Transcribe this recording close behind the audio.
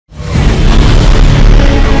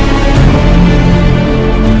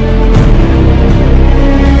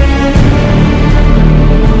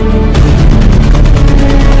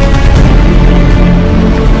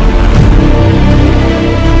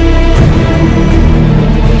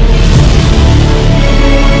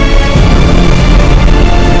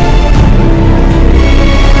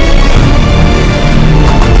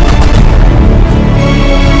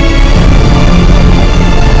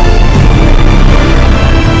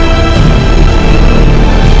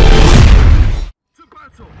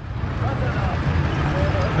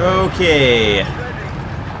Okay.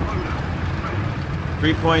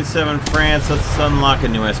 3.7 France. Let's unlock a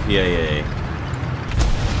new SPAA.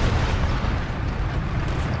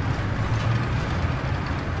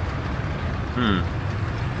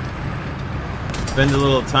 Spend a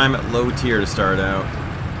little time at low tier to start out.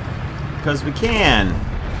 Because we can.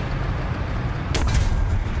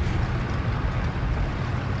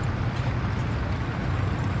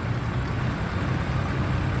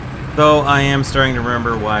 Though I am starting to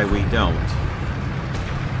remember why we don't.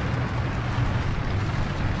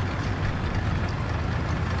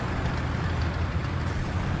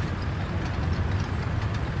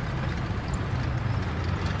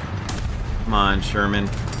 Come on, Sherman.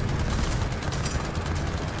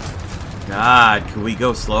 God, could we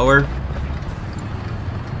go slower?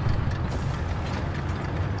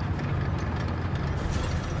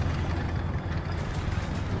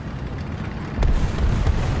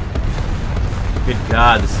 Good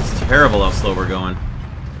God, this is terrible how slow we're going.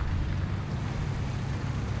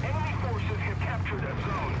 Enemy forces have captured that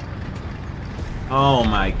zone. Oh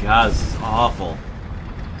my God, this is awful.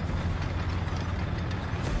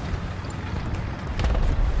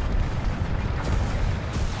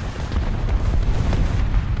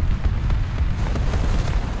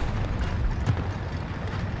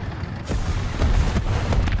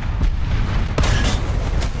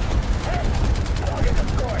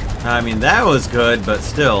 I mean, that was good, but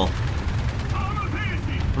still.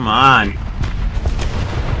 Come on.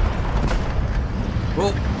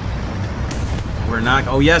 Whoa. We're not...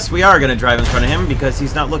 Oh, yes, we are going to drive in front of him because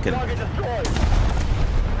he's not looking.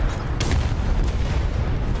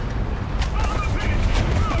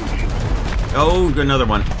 Oh, another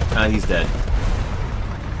one. He's dead.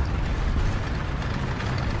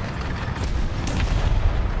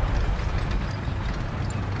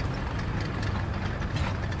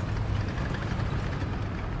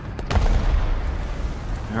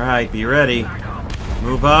 Alright, be ready.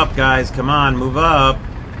 Move up, guys. Come on, move up.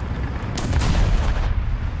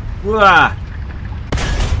 Wah!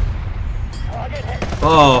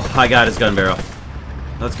 Oh, I got his gun barrel.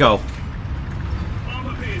 Let's go.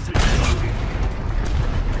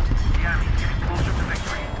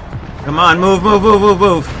 Come on, move, move, move, move,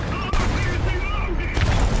 move.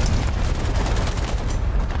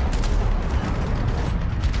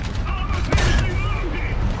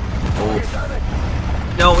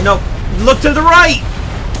 No, no. Look to the right!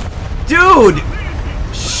 Dude!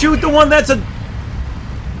 Shoot the one that's a...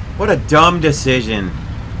 What a dumb decision.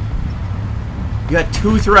 You got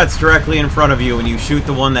two threats directly in front of you and you shoot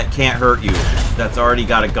the one that can't hurt you. That's already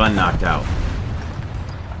got a gun knocked out.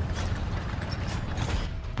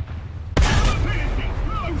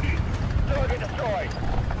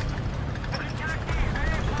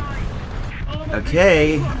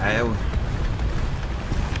 Okay, I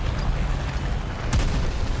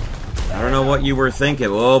don't know what you were thinking.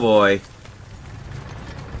 Oh boy.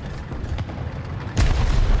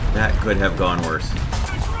 That could have gone worse.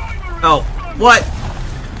 Oh, what?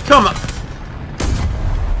 Come on.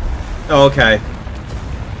 Oh, okay.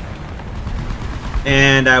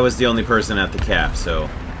 And I was the only person at the cap, so...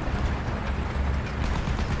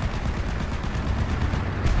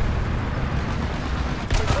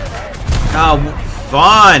 Oh,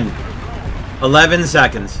 fun! 11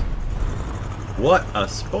 seconds. What a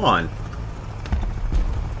spawn.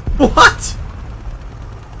 What?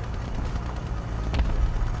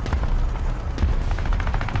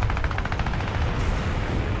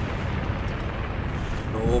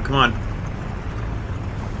 Oh, come on.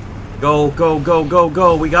 Go, go, go, go,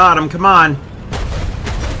 go. We got him. Come on.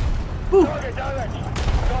 Whew.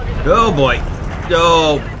 Oh, boy.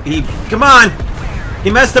 Oh, he... Come on.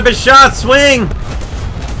 He messed up his shot. Swing.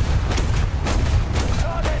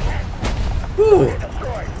 Whew.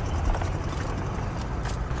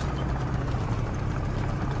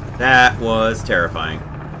 That was terrifying.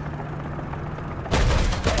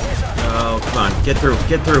 Oh, come on. Get through.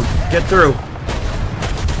 Get through. Get through.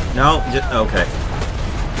 No. Just, okay.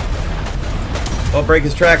 I'll break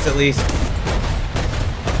his tracks at least.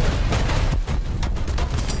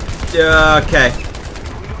 Okay.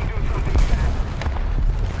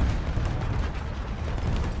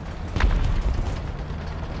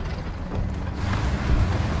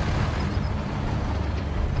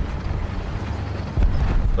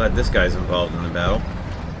 Glad this guy's involved in the battle.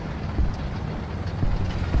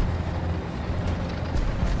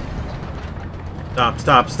 Stop,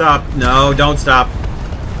 stop, stop. No, don't stop.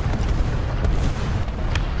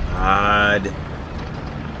 God.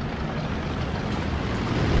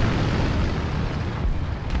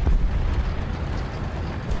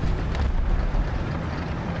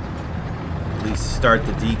 At least start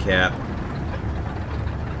the decap.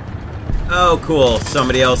 Oh, cool.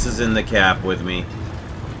 Somebody else is in the cap with me.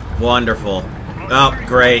 Wonderful. Oh,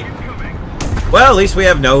 great. Well, at least we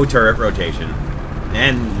have no turret rotation.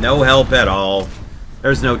 And no help at all.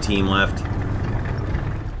 There's no team left.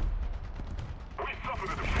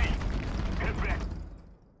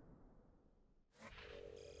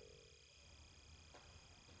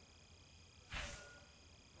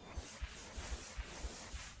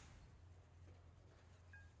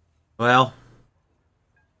 Well,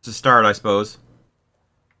 it's a start, I suppose.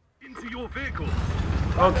 Into your vehicle.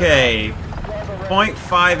 Okay,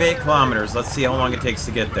 0.58 kilometers. Let's see how long it takes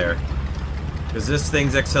to get there. Because this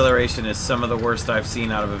thing's acceleration is some of the worst I've seen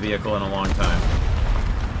out of a vehicle in a long time.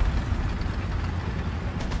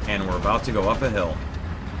 And we're about to go up a hill.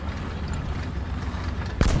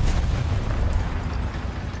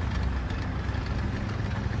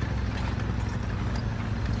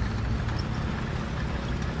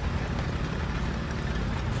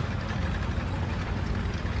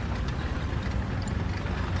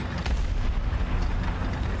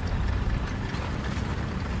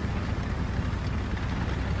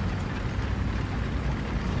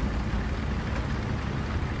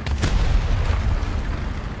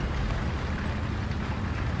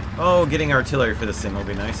 Oh, getting artillery for this thing will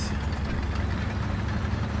be nice.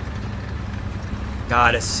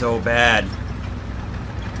 God, it's so bad.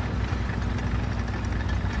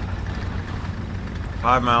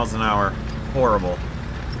 5 miles an hour. Horrible.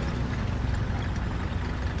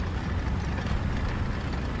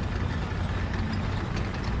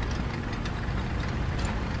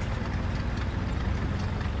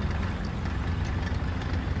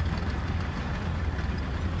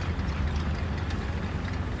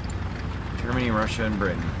 Germany, Russia, and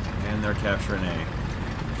Britain. And they're capturing A.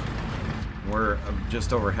 We're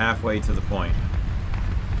just over halfway to the point.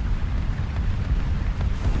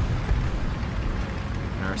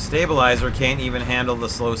 And our stabilizer can't even handle the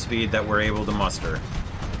slow speed that we're able to muster.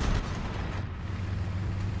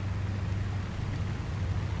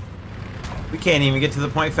 We can't even get to the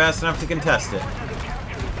point fast enough to contest it.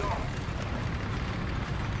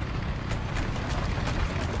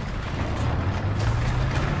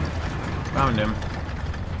 Found him.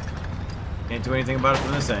 Can't do anything about it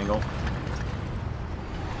from this angle.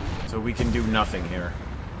 So we can do nothing here.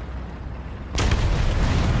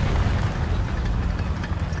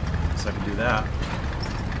 Guess I can do that.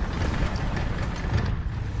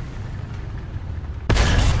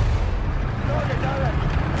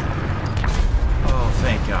 Oh,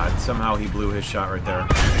 thank God. Somehow he blew his shot right there.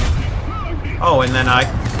 Oh, and then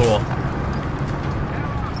cool.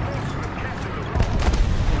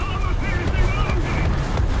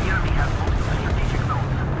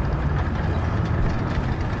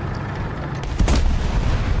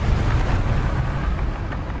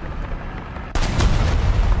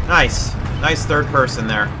 Nice. Nice third person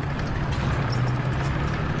there.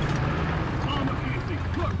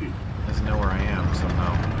 Doesn't know where I am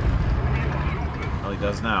somehow. Well, he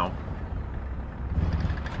does now.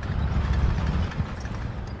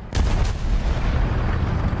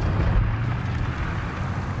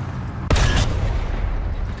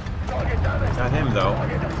 Got him though.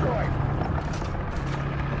 Had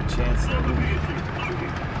a chance there.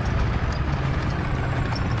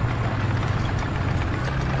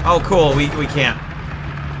 Oh, cool. We can't.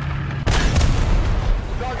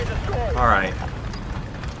 Alright.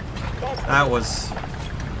 That was...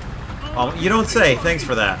 Oh, you don't say. Thanks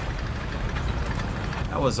for that.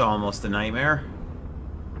 That was almost a nightmare.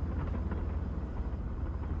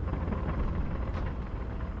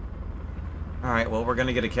 Alright, well, we're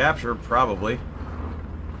gonna get a capture, probably.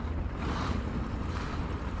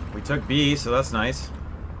 We took B, so that's nice.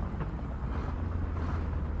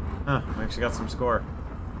 Huh, we actually got some score.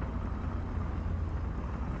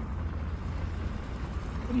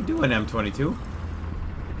 What are you doing, M22?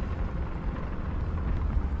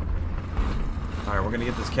 Alright, we're gonna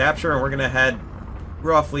get this capture and we're gonna head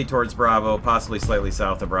roughly towards Bravo, possibly slightly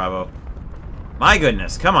south of Bravo. My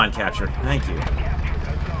goodness, come on, capture. Thank you.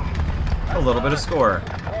 A little bit of score.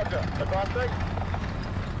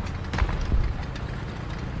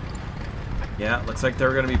 Yeah, looks like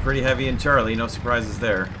they're gonna be pretty heavy in Charlie, no surprises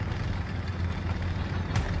there.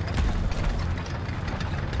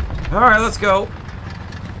 Alright, let's go.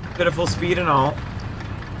 Pitiful speed and all.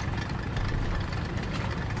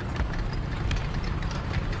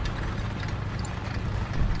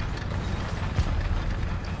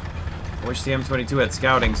 I wish the M22 had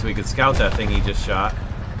scouting so we could scout that thing he just shot.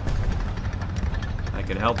 I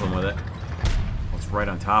could help him with it. It's right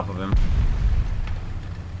on top of him.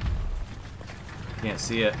 Can't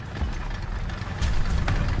see it.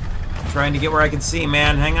 Trying to get where I can see,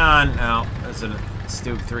 man. Hang on. Oh, there's a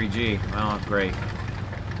Stuke 3G. Oh, great.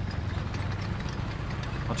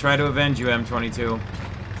 I'll try to avenge you, M22.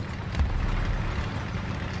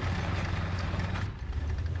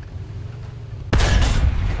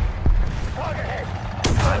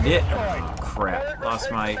 I did. Oh, crap.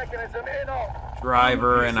 Lost my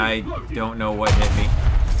driver, and I don't know what hit me.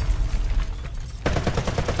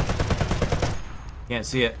 Can't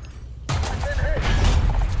see it.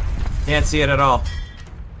 Can't see it at all.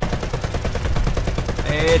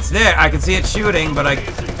 It's there. I can see it shooting, but I...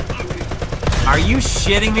 Are you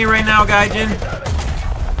shitting me right now, Gaijin?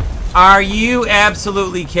 Are you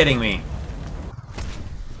absolutely kidding me?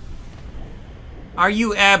 Are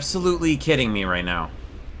you absolutely kidding me right now?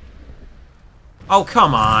 Oh,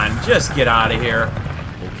 come on. Just get out of here.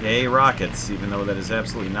 Okay, rockets, even though that is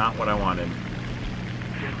absolutely not what I wanted.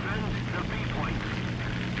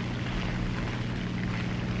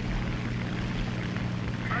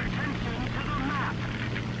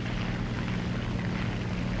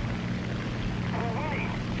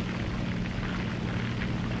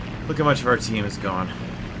 Look how much of our team is gone.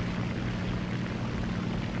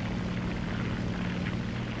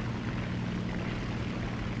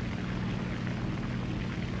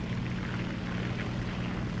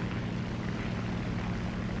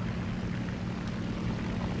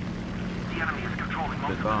 The enemy is controlling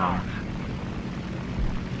most of the Bomb. zones.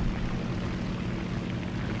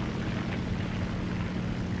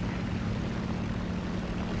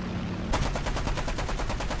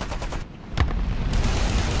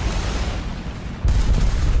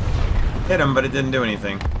 Hit him, but it didn't do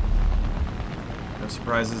anything. No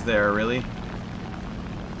surprises there, really. Look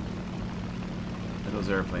at those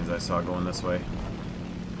airplanes I saw going this way.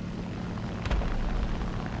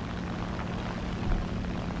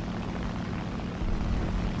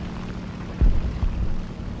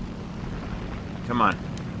 Come on.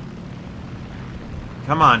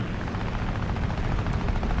 Come on.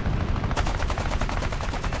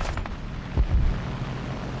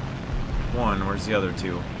 One, where's the other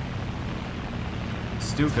two?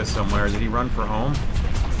 Stuka somewhere. Did he run for home?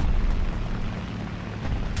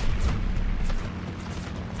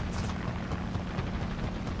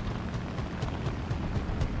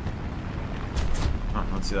 Oh,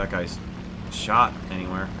 let's see that guy's shot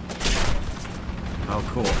anywhere. Oh,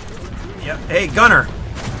 cool. Yep. Hey, Gunner!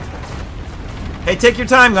 Hey, take your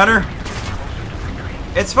time, Gunner!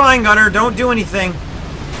 It's fine, Gunner. Don't do anything.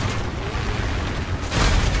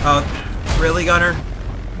 Oh, really, Gunner?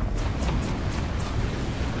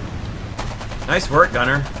 Nice work,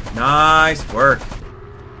 Gunner. Nice work.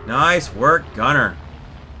 Nice work, Gunner.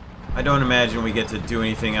 I don't imagine we get to do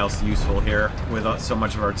anything else useful here with so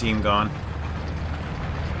much of our team gone.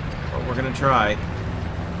 But we're gonna try.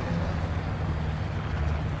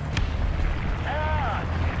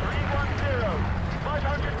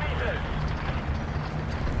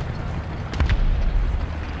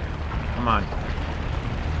 Come on.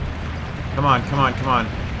 Come on, come on, come on.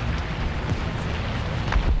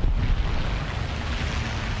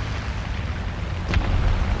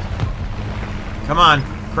 Come on,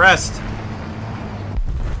 crest.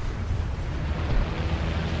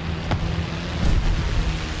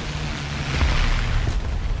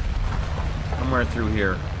 Somewhere through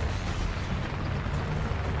here.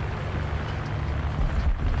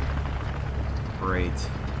 Great.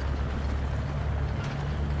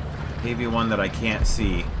 Gave you one that I can't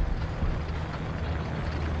see.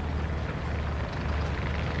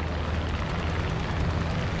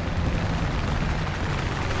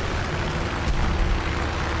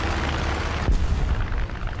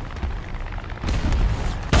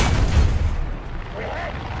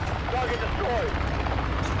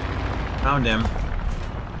 Found him.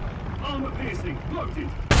 Armor piercing, loaded.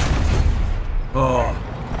 Oh.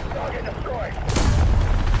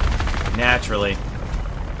 Naturally.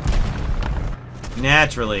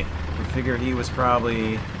 Naturally. We figured he was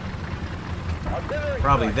probably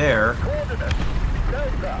there.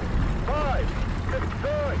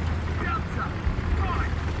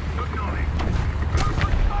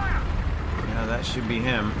 Yeah, that should be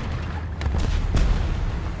him.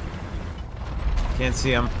 Can't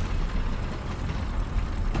see him.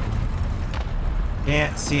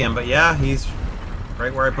 Can't see him, but yeah, he's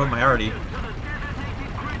right where I put my arty.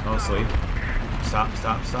 Mostly. Stop,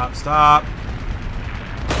 stop, stop, stop.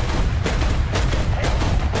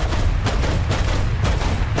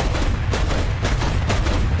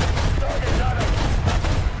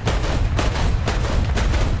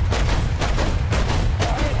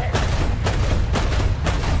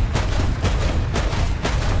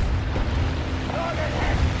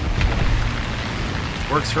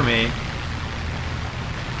 Works for me.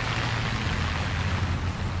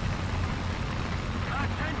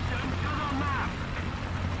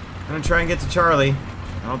 I'm gonna try and get to Charlie.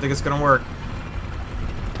 I don't think it's gonna work.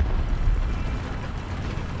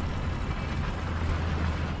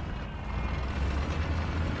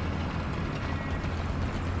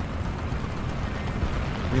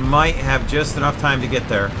 We might have just enough time to get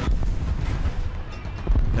there.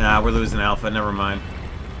 Nah, we're losing Alpha. Never mind.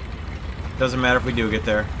 Doesn't matter if we do get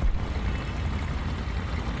there.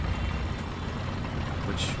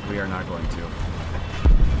 Which we are not going to.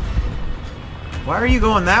 Why are you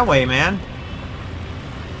going that way, man?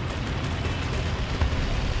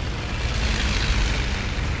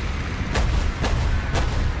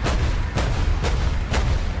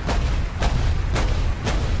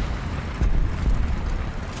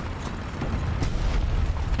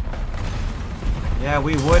 Yeah,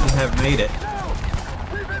 we would have made it.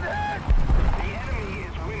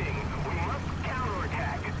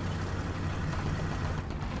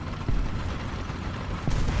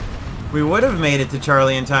 We would have made it to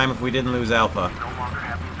Charlie in time if we didn't lose Alpha.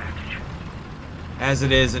 As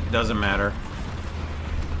it is, it doesn't matter.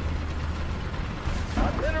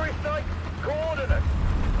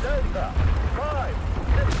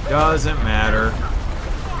 Doesn't matter.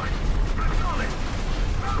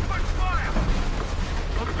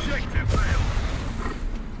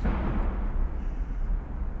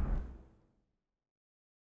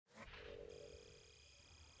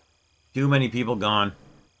 Too many people gone.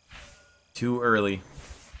 Too early.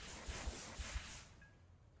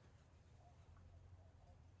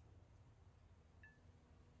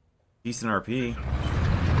 Decent RP.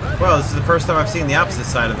 Well, this is the first time I've seen the opposite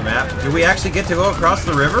side of the map. Do we actually get to go across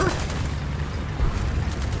the river?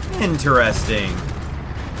 Interesting.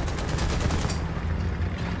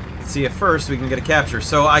 Let's see if first we can get a capture.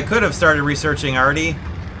 So I could have started researching already,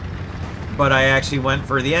 but I actually went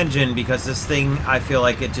for the engine because this thing, I feel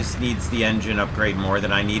like it just needs the engine upgrade more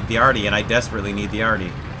than I need the arty, and I desperately need the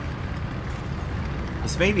arty.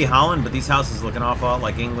 This may be Holland, but these houses look an awful lot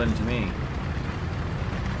like England to me.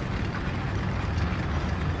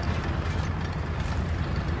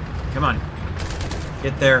 Come on.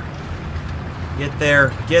 Get there. Get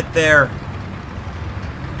there. Get there.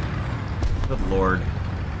 Good Lord.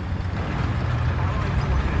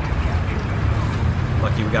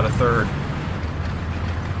 Lucky we got a third.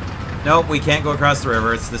 Nope, we can't go across the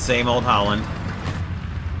river. It's the same old Holland.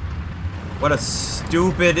 What a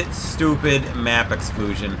stupid, stupid map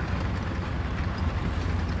exclusion.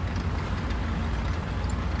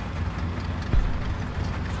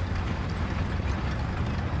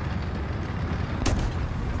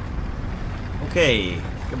 Okay,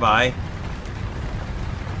 goodbye.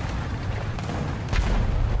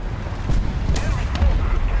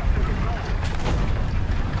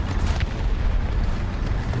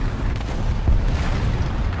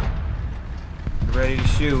 Ready to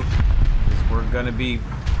shoot. We're gonna be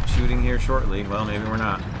shooting here shortly. Well, maybe we're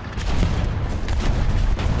not.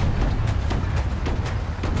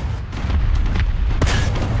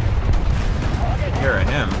 Take care of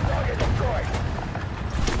him.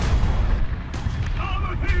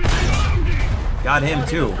 Got him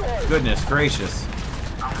too. Goodness gracious.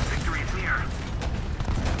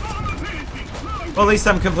 Well, at least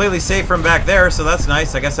I'm completely safe from back there, so that's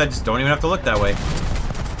nice. I guess I just don't even have to look that way.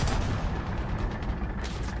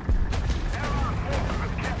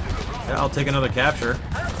 Yeah, I'll take another capture.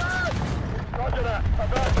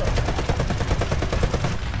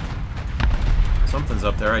 Something's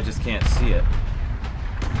up there, I just can't see it.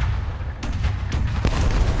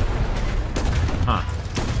 Huh.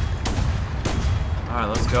 Alright,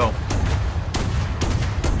 let's go.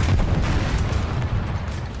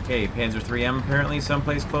 Okay, Panzer 3M apparently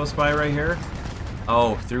someplace close by right here.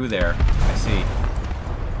 Oh, through there. I see.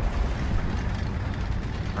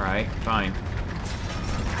 Alright, fine.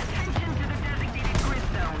 Attention to the designated grid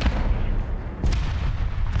zone.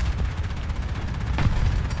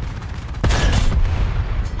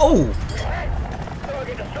 Oh!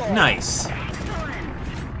 Nice.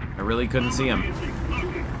 I really couldn't see him.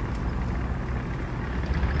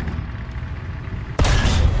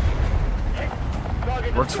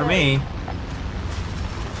 Works for me.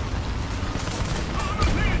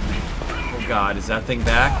 Oh god, is that thing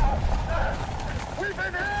back?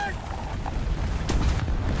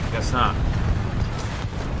 Guess not.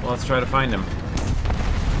 Well, let's try to find him.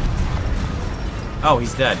 Oh,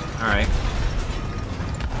 he's dead. Alright.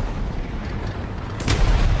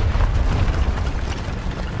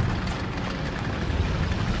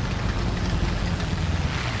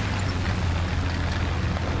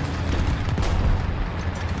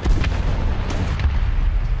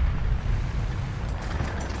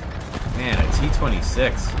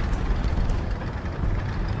 26.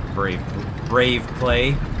 Brave play.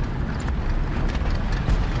 Yep,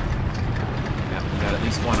 we got at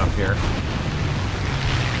least one up here.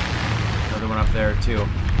 Another one up there too.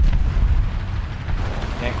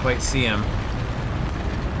 Can't quite see him.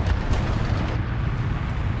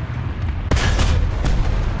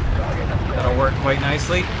 That'll work quite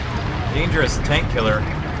nicely. Dangerous tank killer.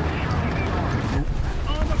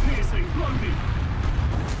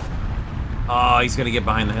 Oh, he's gonna get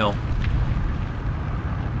behind the hill.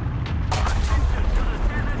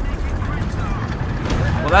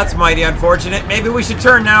 Well, that's mighty unfortunate. Maybe we should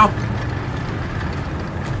turn now.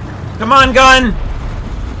 Come on, gun!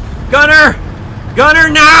 Gunner! Gunner,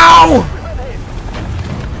 now!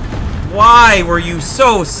 Why were you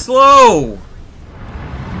so slow?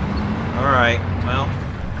 Alright, well,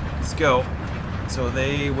 let's go. So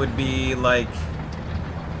they would be like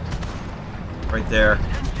right there.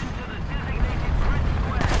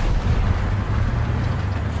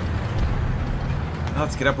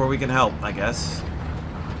 Let's get up where we can help, I guess.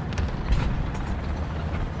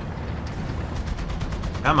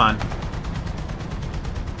 Come on.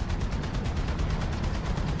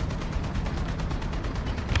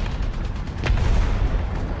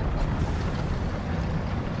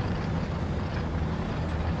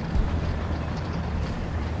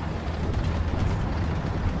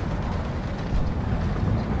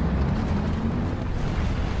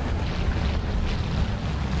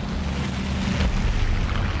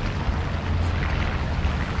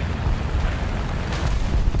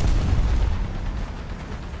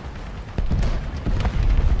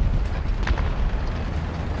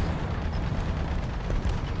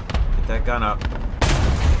 That gun up.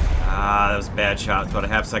 Ah, that was a bad shot. About a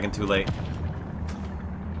half second too late.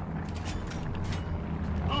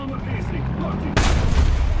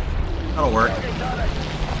 That'll work. Is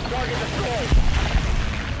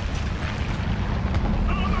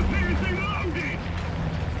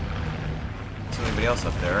there anybody else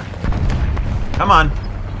up there? Come on.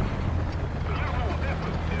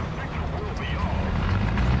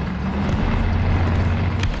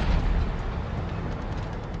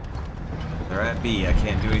 They're at B. I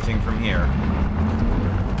can't do anything from here.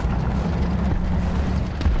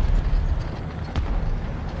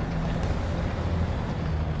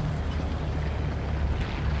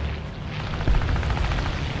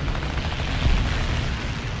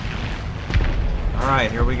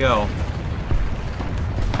 Alright, here we go.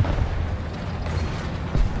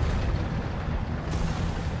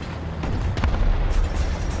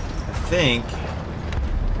 I think...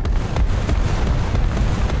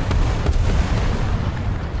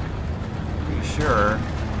 Sure.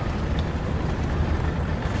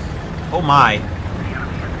 Oh my.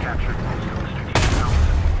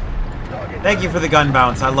 Thank you for the gun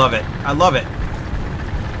bounce. I love it. I love it.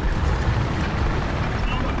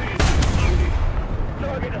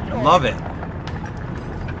 Love it.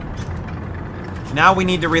 Now we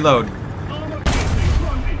need to reload.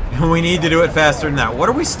 We need to do it faster than that. What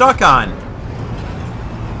are we stuck on?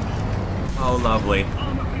 Oh, lovely.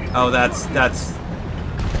 Oh, that's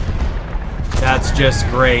just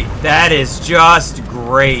great. That is just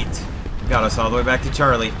great. Got us all the way back to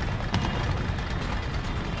Charlie.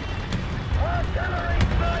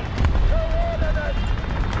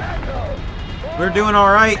 We're doing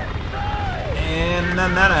all right. And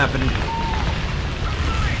then that happened.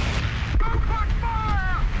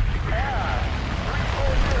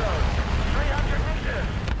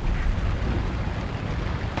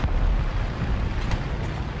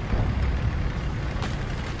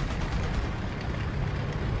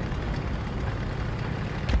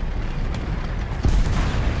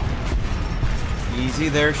 Easy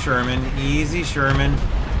there, Sherman. Easy, Sherman.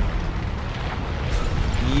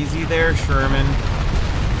 Easy there, Sherman.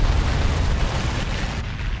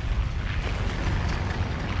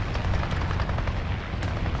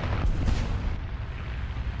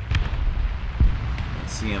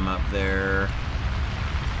 See him up there.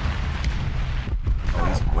 Oh,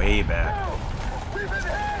 he's way back.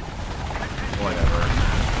 Whatever.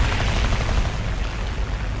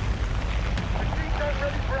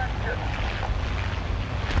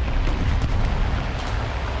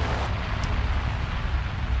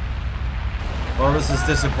 Well, this is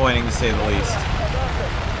disappointing to say the least.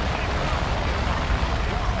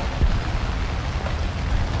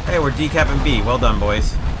 Hey, we're decapping B. Well done,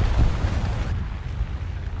 boys.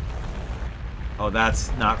 Oh,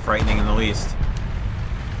 that's not frightening in the least.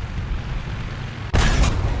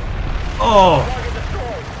 Oh!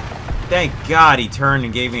 Thank God he turned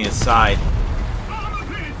and gave me his side.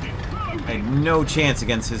 I had no chance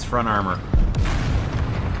against his front armor.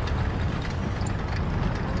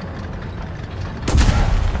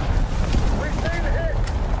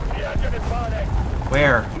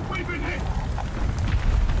 Where? We've been hit.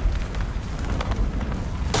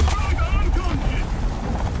 Driver unconscious.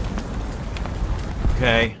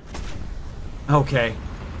 Okay. Okay.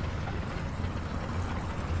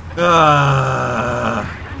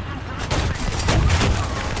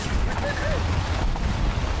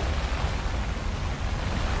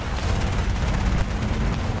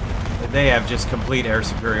 They have just complete air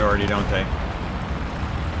superiority, don't they?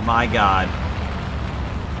 My God.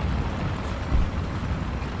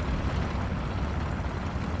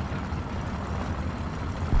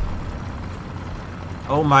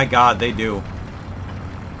 Oh my God, they do.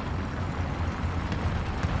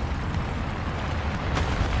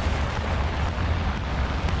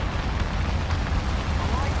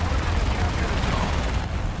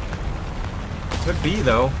 Could be,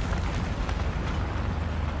 though.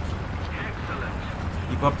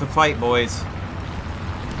 Keep up the fight, boys.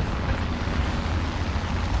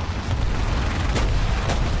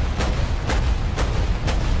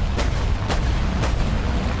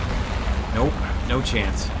 Nope, no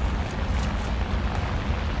chance.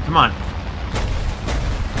 Come on.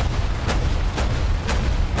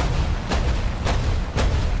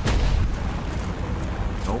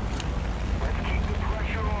 Nope. Let's keep the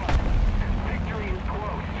pressure on. Victory is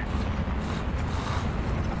close.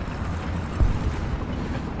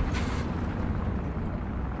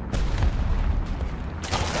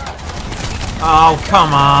 Oh,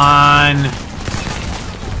 come on.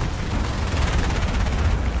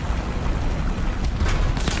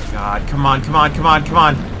 God, come on, come on, come on, come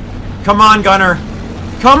on. Come on, Gunner.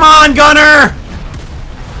 Come on, Gunner!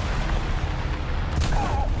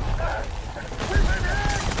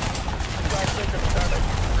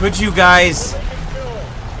 Could you guys...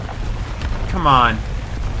 Come on.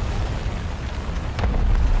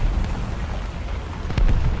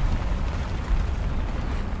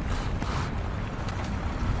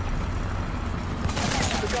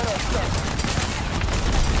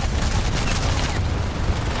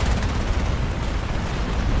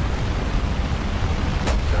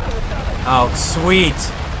 Oh, sweet.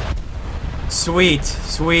 Sweet,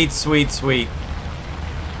 sweet, sweet, sweet.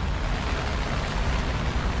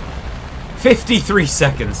 53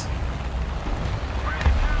 seconds.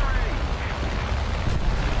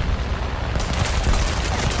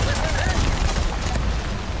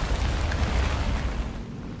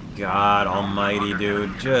 God almighty,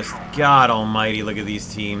 dude. Just God almighty, look at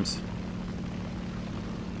these teams.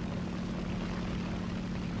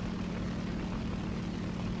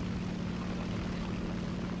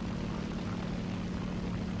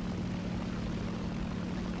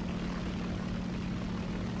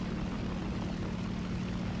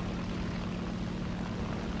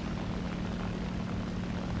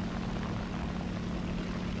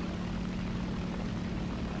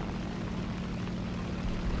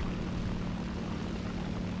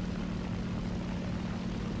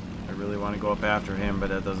 Want to go up after him, but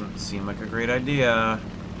that doesn't seem like a great idea.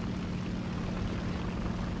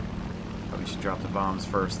 Probably should drop the bombs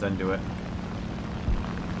first, then do it.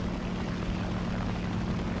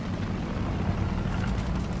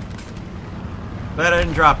 But I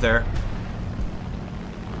didn't drop there.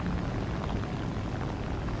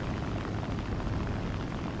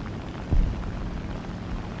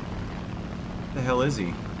 What the hell is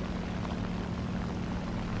he?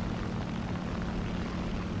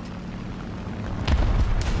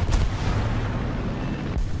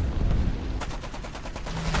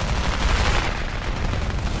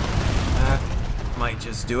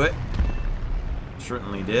 Just do it.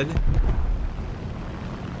 Certainly did.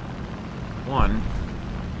 One.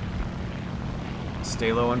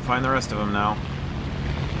 Stay low and find the rest of them now.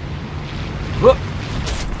 Whoop!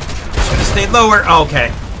 Should have stayed lower. Oh,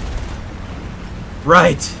 okay.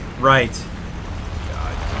 Right. Right.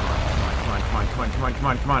 God, come on, come on, come on, come on, come on, come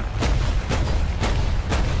on, come on.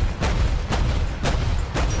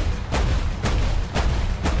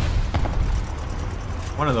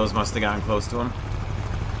 One of those must have gotten close to him.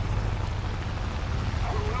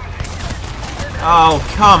 Oh,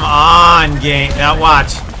 come on, game. Now,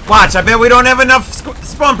 watch. Watch, I bet we don't have enough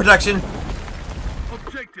spawn protection.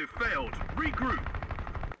 Objective failed. Regroup.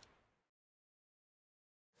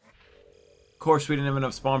 Of course, we didn't have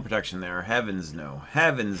enough spawn protection there. Heavens no.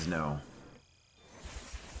 Heavens no.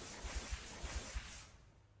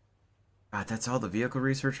 God, that's all the vehicle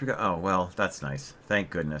research we got? Oh, well, that's nice. Thank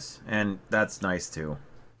goodness. And that's nice, too.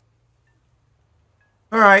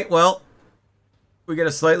 Alright, well... We get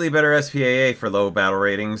a slightly better SPAA for low battle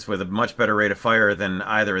ratings with a much better rate of fire than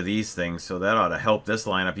either of these things, so that ought to help this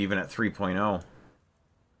lineup even at 3.0.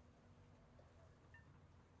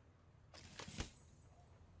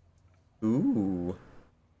 Ooh.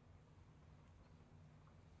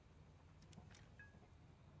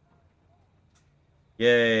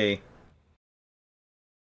 Yay.